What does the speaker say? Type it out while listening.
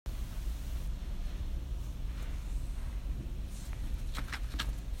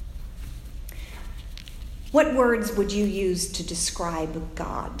What words would you use to describe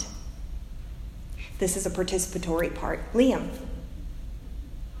God? This is a participatory part. Liam.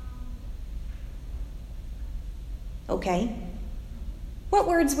 Okay. What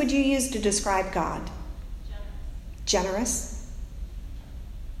words would you use to describe God? Generous.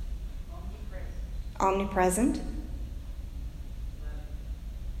 Omnipresent.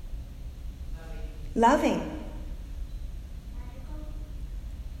 Loving.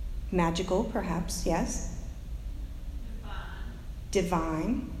 Magical, perhaps, yes.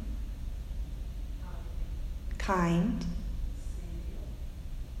 Divine. Kind.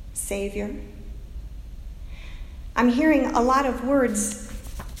 Savior. I'm hearing a lot of words.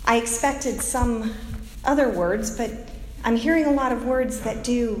 I expected some other words, but I'm hearing a lot of words that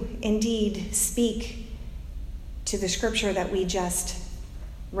do indeed speak to the scripture that we just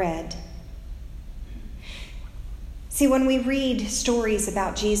read. See, when we read stories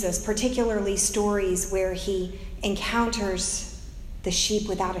about Jesus, particularly stories where he encounters the sheep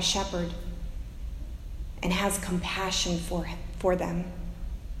without a shepherd and has compassion for them,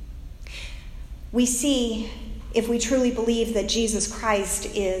 we see, if we truly believe that Jesus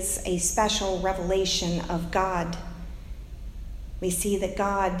Christ is a special revelation of God, we see that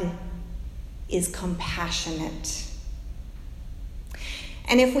God is compassionate.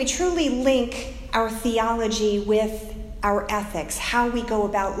 And if we truly link our theology with our ethics, how we go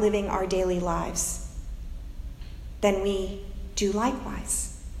about living our daily lives, then we do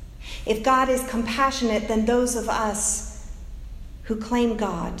likewise. If God is compassionate, then those of us who claim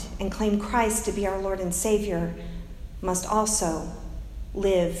God and claim Christ to be our Lord and Savior must also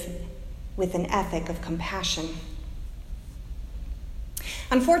live with an ethic of compassion.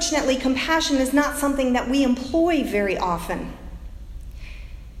 Unfortunately, compassion is not something that we employ very often.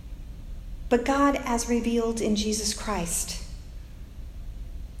 But God, as revealed in Jesus Christ,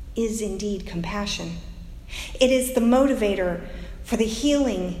 is indeed compassion. It is the motivator for the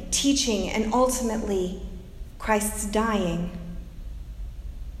healing, teaching, and ultimately Christ's dying.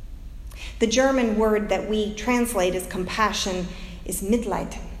 The German word that we translate as compassion is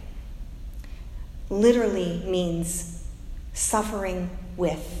Mitleid. Literally means suffering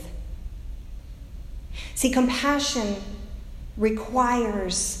with. See, compassion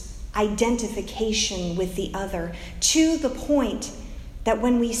requires identification with the other to the point that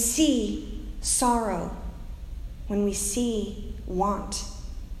when we see sorrow, when we see want,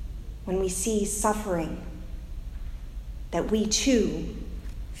 when we see suffering, that we too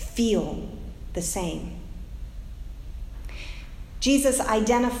feel the same. Jesus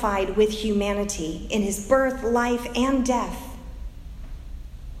identified with humanity in his birth, life, and death.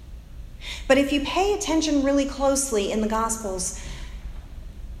 But if you pay attention really closely in the Gospels,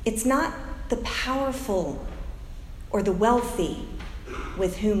 it's not the powerful or the wealthy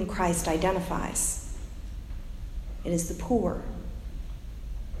with whom Christ identifies. It is the poor.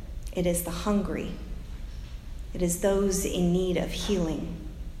 It is the hungry. It is those in need of healing.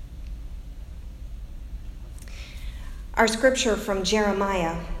 Our scripture from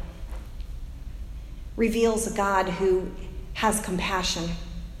Jeremiah reveals a God who has compassion.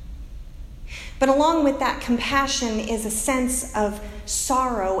 But along with that compassion is a sense of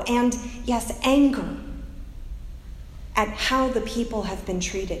sorrow and, yes, anger at how the people have been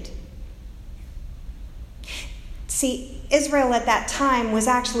treated. See, Israel at that time was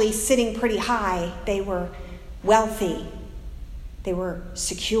actually sitting pretty high. They were wealthy. They were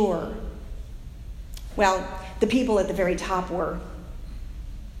secure. Well, the people at the very top were.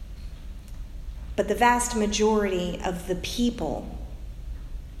 But the vast majority of the people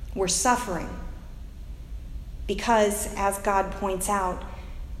were suffering because, as God points out,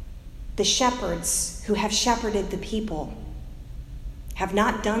 the shepherds who have shepherded the people have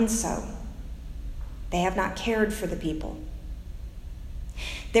not done so. They have not cared for the people.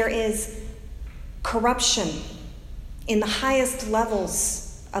 There is corruption in the highest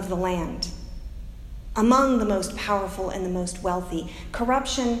levels of the land, among the most powerful and the most wealthy.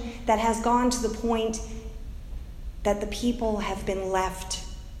 Corruption that has gone to the point that the people have been left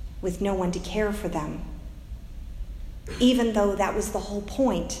with no one to care for them, even though that was the whole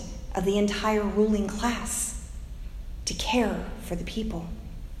point of the entire ruling class, to care for the people.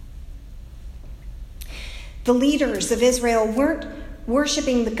 The leaders of Israel weren't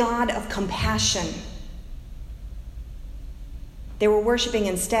worshiping the God of compassion. They were worshiping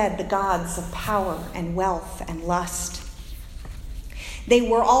instead the gods of power and wealth and lust. They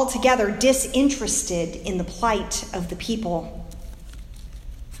were altogether disinterested in the plight of the people,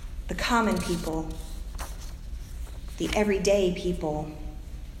 the common people, the everyday people,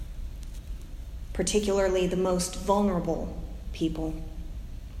 particularly the most vulnerable people.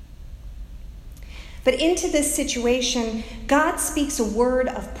 But into this situation, God speaks a word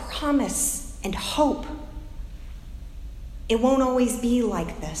of promise and hope. It won't always be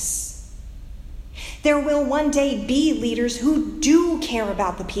like this. There will one day be leaders who do care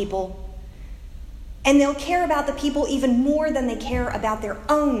about the people, and they'll care about the people even more than they care about their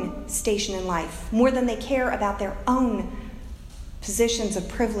own station in life, more than they care about their own positions of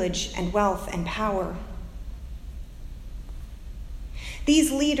privilege and wealth and power.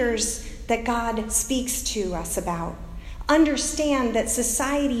 These leaders that God speaks to us about understand that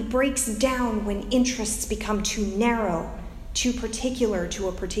society breaks down when interests become too narrow, too particular to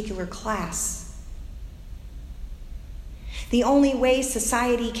a particular class. The only way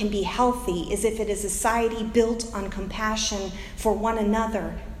society can be healthy is if it is a society built on compassion for one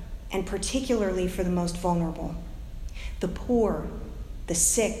another, and particularly for the most vulnerable: the poor, the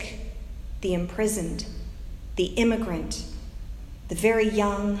sick, the imprisoned, the immigrant, the very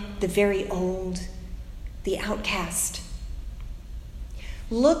young, the very old, the outcast.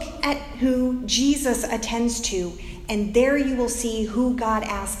 Look at who Jesus attends to, and there you will see who God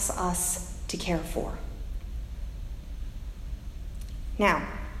asks us to care for. Now,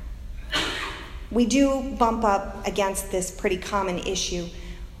 we do bump up against this pretty common issue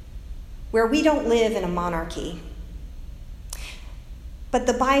where we don't live in a monarchy. But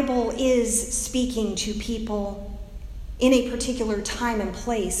the Bible is speaking to people in a particular time and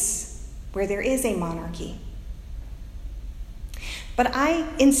place where there is a monarchy. But I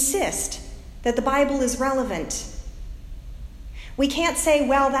insist that the Bible is relevant. We can't say,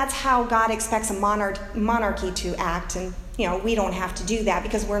 well, that's how God expects a monarchy to act, and we don't have to do that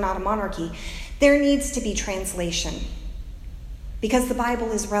because we're not a monarchy. There needs to be translation because the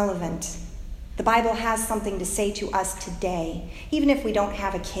Bible is relevant. The Bible has something to say to us today, even if we don't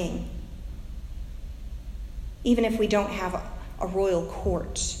have a king, even if we don't have a royal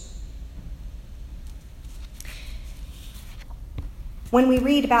court. When we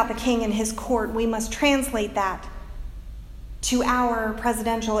read about the king and his court, we must translate that to our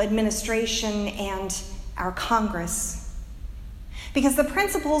presidential administration and our Congress, because the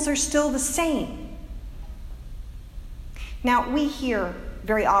principles are still the same. Now, we hear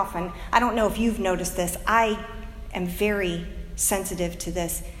very often, I don't know if you've noticed this, I am very sensitive to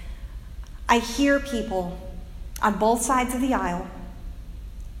this. I hear people on both sides of the aisle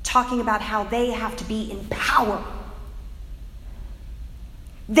talking about how they have to be in power.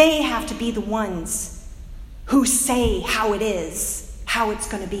 They have to be the ones who say how it is, how it's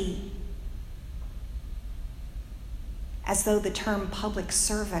going to be. As though the term public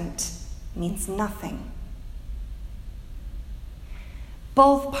servant means nothing.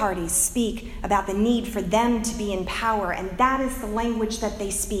 Both parties speak about the need for them to be in power, and that is the language that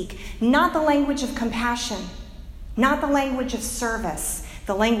they speak. Not the language of compassion, not the language of service,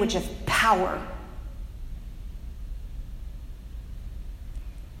 the language of power.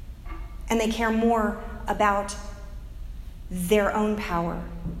 And they care more about their own power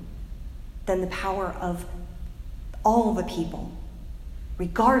than the power of all the people,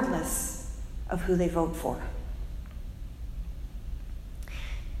 regardless of who they vote for.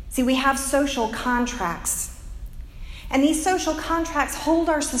 See, we have social contracts, and these social contracts hold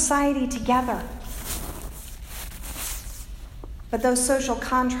our society together. But those social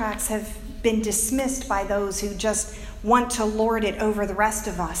contracts have been dismissed by those who just want to lord it over the rest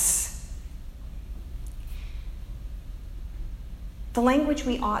of us. The language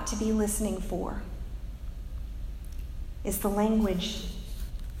we ought to be listening for is the language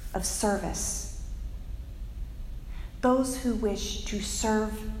of service. Those who wish to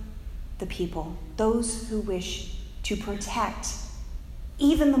serve the people, those who wish to protect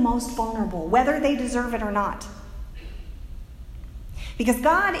even the most vulnerable, whether they deserve it or not. Because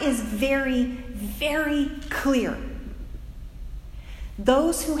God is very, very clear.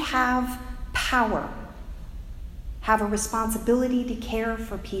 Those who have power have a responsibility to care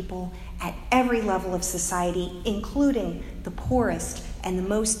for people at every level of society, including the poorest and the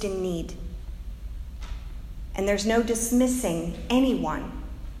most in need. And there's no dismissing anyone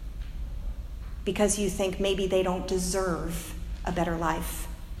because you think maybe they don't deserve a better life.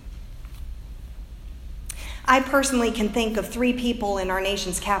 I personally can think of 3 people in our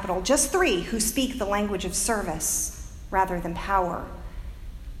nation's capital, just 3, who speak the language of service rather than power.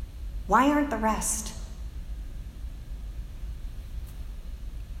 Why aren't the rest?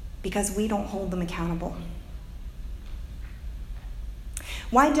 Because we don't hold them accountable.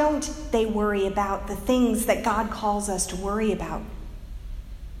 Why don't they worry about the things that God calls us to worry about?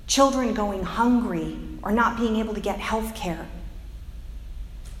 Children going hungry or not being able to get health care.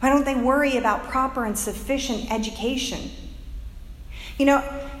 Why don't they worry about proper and sufficient education?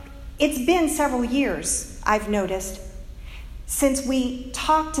 It's been several years, I've noticed, since we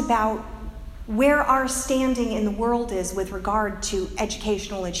talked about where our standing in the world is with regard to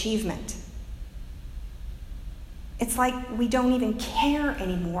educational achievement. It's like we don't even care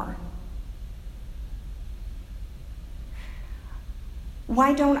anymore.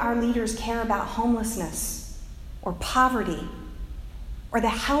 Why don't our leaders care about homelessness or poverty or the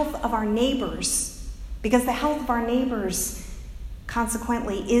health of our neighbors? Because the health of our neighbors,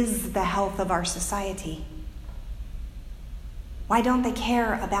 consequently, is the health of our society. Why don't they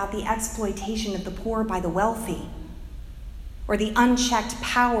care about the exploitation of the poor by the wealthy, or the unchecked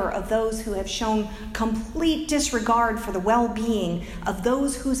power of those who have shown complete disregard for the well-being of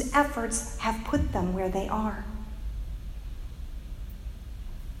those whose efforts have put them where they are?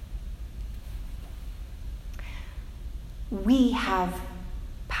 We have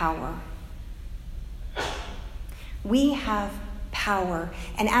power. We have power.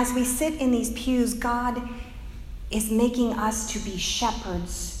 And as we sit in these pews, God is making us to be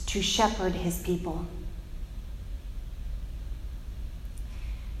shepherds, to shepherd his people.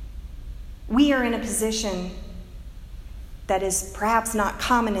 We are in a position that is perhaps not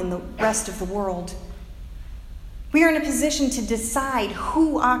common in the rest of the world. We are in a position to decide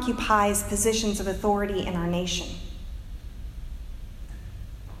who occupies positions of authority in our nation.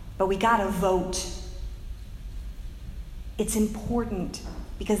 But we gotta vote. It's important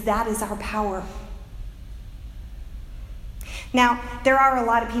because that is our power. Now, there are a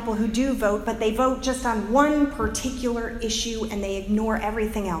lot of people who do vote, but they vote just on one particular issue and they ignore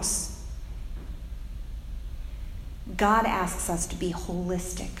everything else. God asks us to be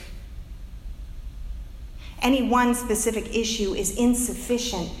holistic. Any one specific issue is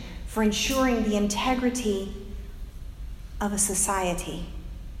insufficient for ensuring the integrity of a society.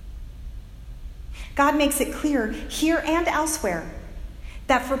 God makes it clear here and elsewhere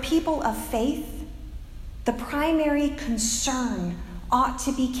that for people of faith, the primary concern ought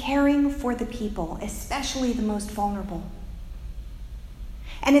to be caring for the people, especially the most vulnerable.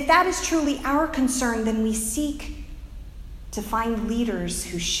 And if that is truly our concern, then we seek to find leaders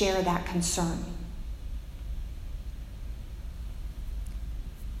who share that concern.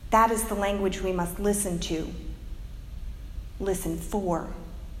 That is the language we must listen to, listen for,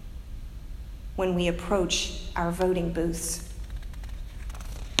 when we approach our voting booths.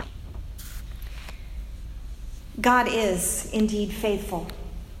 God is indeed faithful.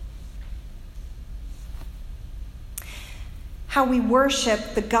 How we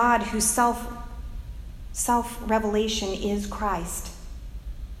worship the God whose self-revelation is Christ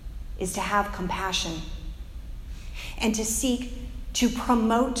is to have compassion and to seek to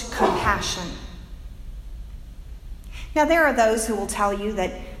promote compassion. Now, there are those who will tell you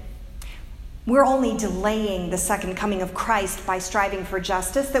that we're only delaying the second coming of Christ by striving for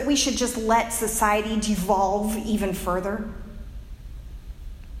justice, that we should just let society devolve even further.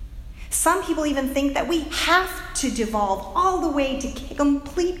 Some people even think that we have to devolve all the way to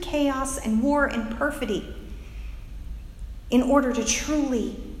complete chaos and war and perfidy in order to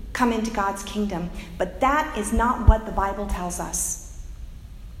truly come into God's kingdom. But that is not what the Bible tells us.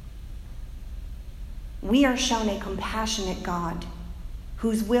 We are shown a compassionate God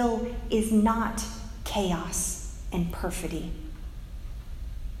whose will is not chaos and perfidy.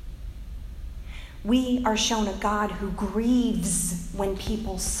 We are shown a God who grieves when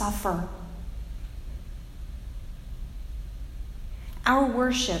people suffer. Our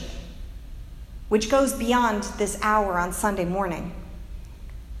worship, which goes beyond this hour on Sunday morning,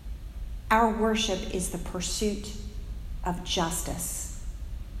 our worship is the pursuit of justice.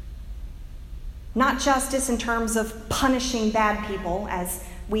 Not justice in terms of punishing bad people, as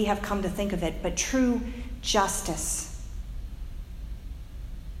we have come to think of it, but true justice,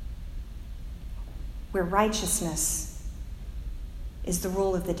 where righteousness is the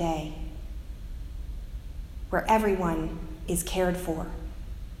rule of the day, where everyone is cared for.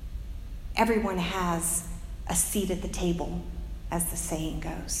 Everyone has a seat at the table, as the saying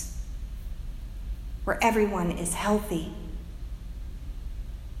goes, where everyone is healthy,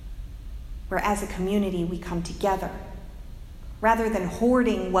 where as a community we come together, rather than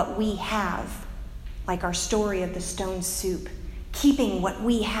hoarding what we have, like our story of the stone soup, keeping what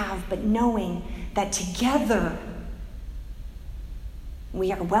we have, but knowing that together we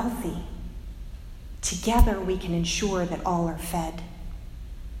are wealthy. Together we can ensure that all are fed.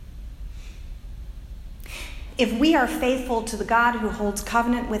 If we are faithful to the God who holds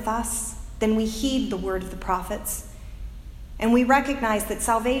covenant with us, then we heed the word of the prophets. And we recognize that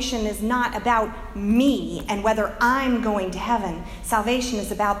salvation is not about me and whether I'm going to heaven. Salvation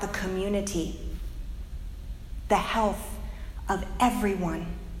is about the community, the health of everyone,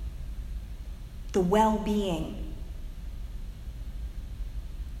 the well-being.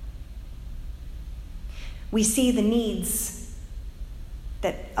 We see the needs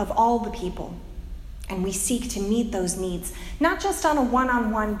of all the people, and we seek to meet those needs, not just on a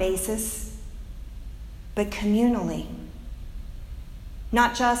one-on-one basis, but communally.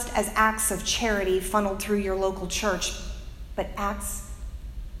 Not just as acts of charity funneled through your local church, but acts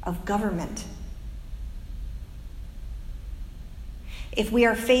of government. If we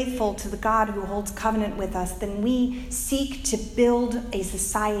are faithful to the God who holds covenant with us, then we seek to build a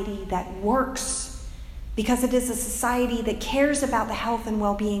society that works, because it is a society that cares about the health and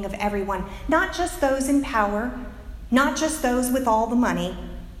well-being of everyone, not just those in power, not just those with all the money,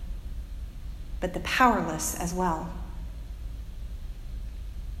 but the powerless as well.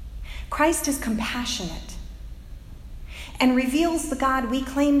 Christ is compassionate and reveals the God we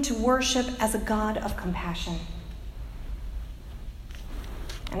claim to worship as a God of compassion.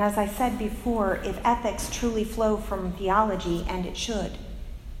 And as I said before, if ethics truly flow from theology, and it should,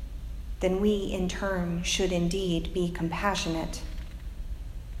 then we in turn should indeed be compassionate.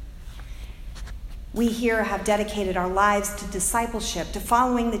 We here have dedicated our lives to discipleship, to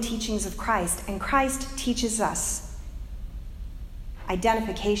following the teachings of Christ, and Christ teaches us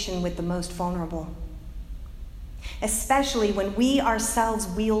identification with the most vulnerable, especially when we ourselves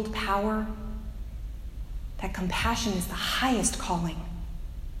wield power, that compassion is the highest calling,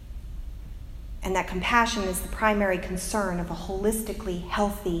 and that compassion is the primary concern of a holistically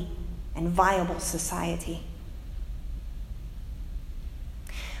healthy and viable society.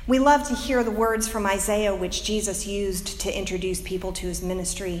 We love to hear the words from Isaiah which Jesus used to introduce people to his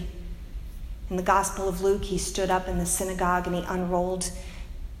ministry. In the Gospel of Luke, he stood up in the synagogue and he unrolled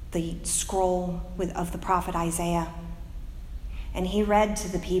the scroll of the prophet Isaiah. And he read to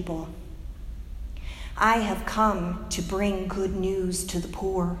the people, "I have come to bring good news to the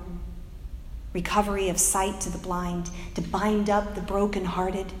poor, recovery of sight to the blind, to bind up the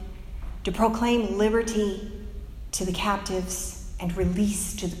brokenhearted, to proclaim liberty to the captives and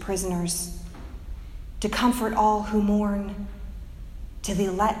release to the prisoners, to comfort all who mourn, to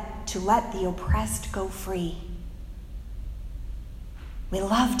let the oppressed go free." We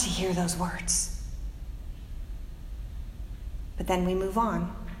love to hear those words. But then we move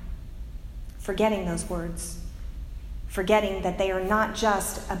on, forgetting those words, forgetting that they are not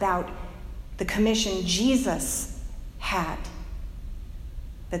just about the commission Jesus had,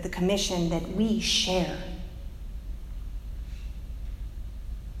 but the commission that we share.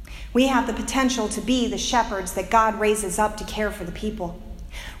 We have the potential to be the shepherds that God raises up to care for the people.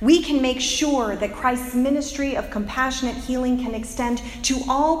 We can make sure that Christ's ministry of compassionate healing can extend to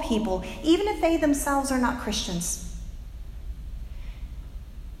all people, even if they themselves are not Christians.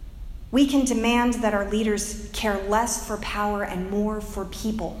 We can demand that our leaders care less for power and more for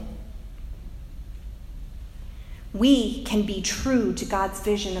people. We can be true to God's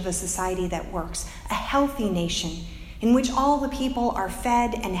vision of a society that works, a healthy nation in which all the people are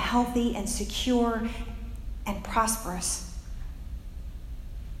fed and healthy and secure and prosperous.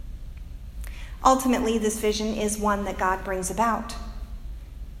 Ultimately, this vision is one that God brings about.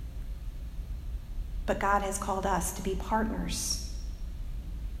 But God has called us to be partners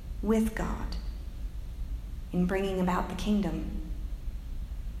with God in bringing about the kingdom.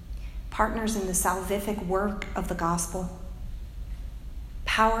 Partners in the salvific work of the gospel.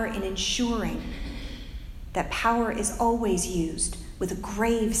 Power in ensuring that power is always used with a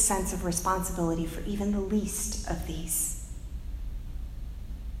grave sense of responsibility for even the least of these.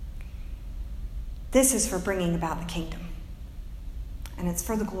 This is for bringing about the kingdom, and it's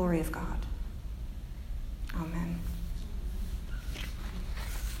for the glory of God. Amen.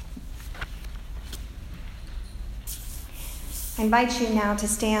 I invite you now to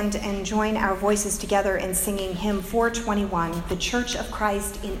stand and join our voices together in singing hymn 421, "The Church of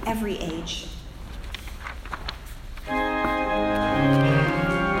Christ in Every Age."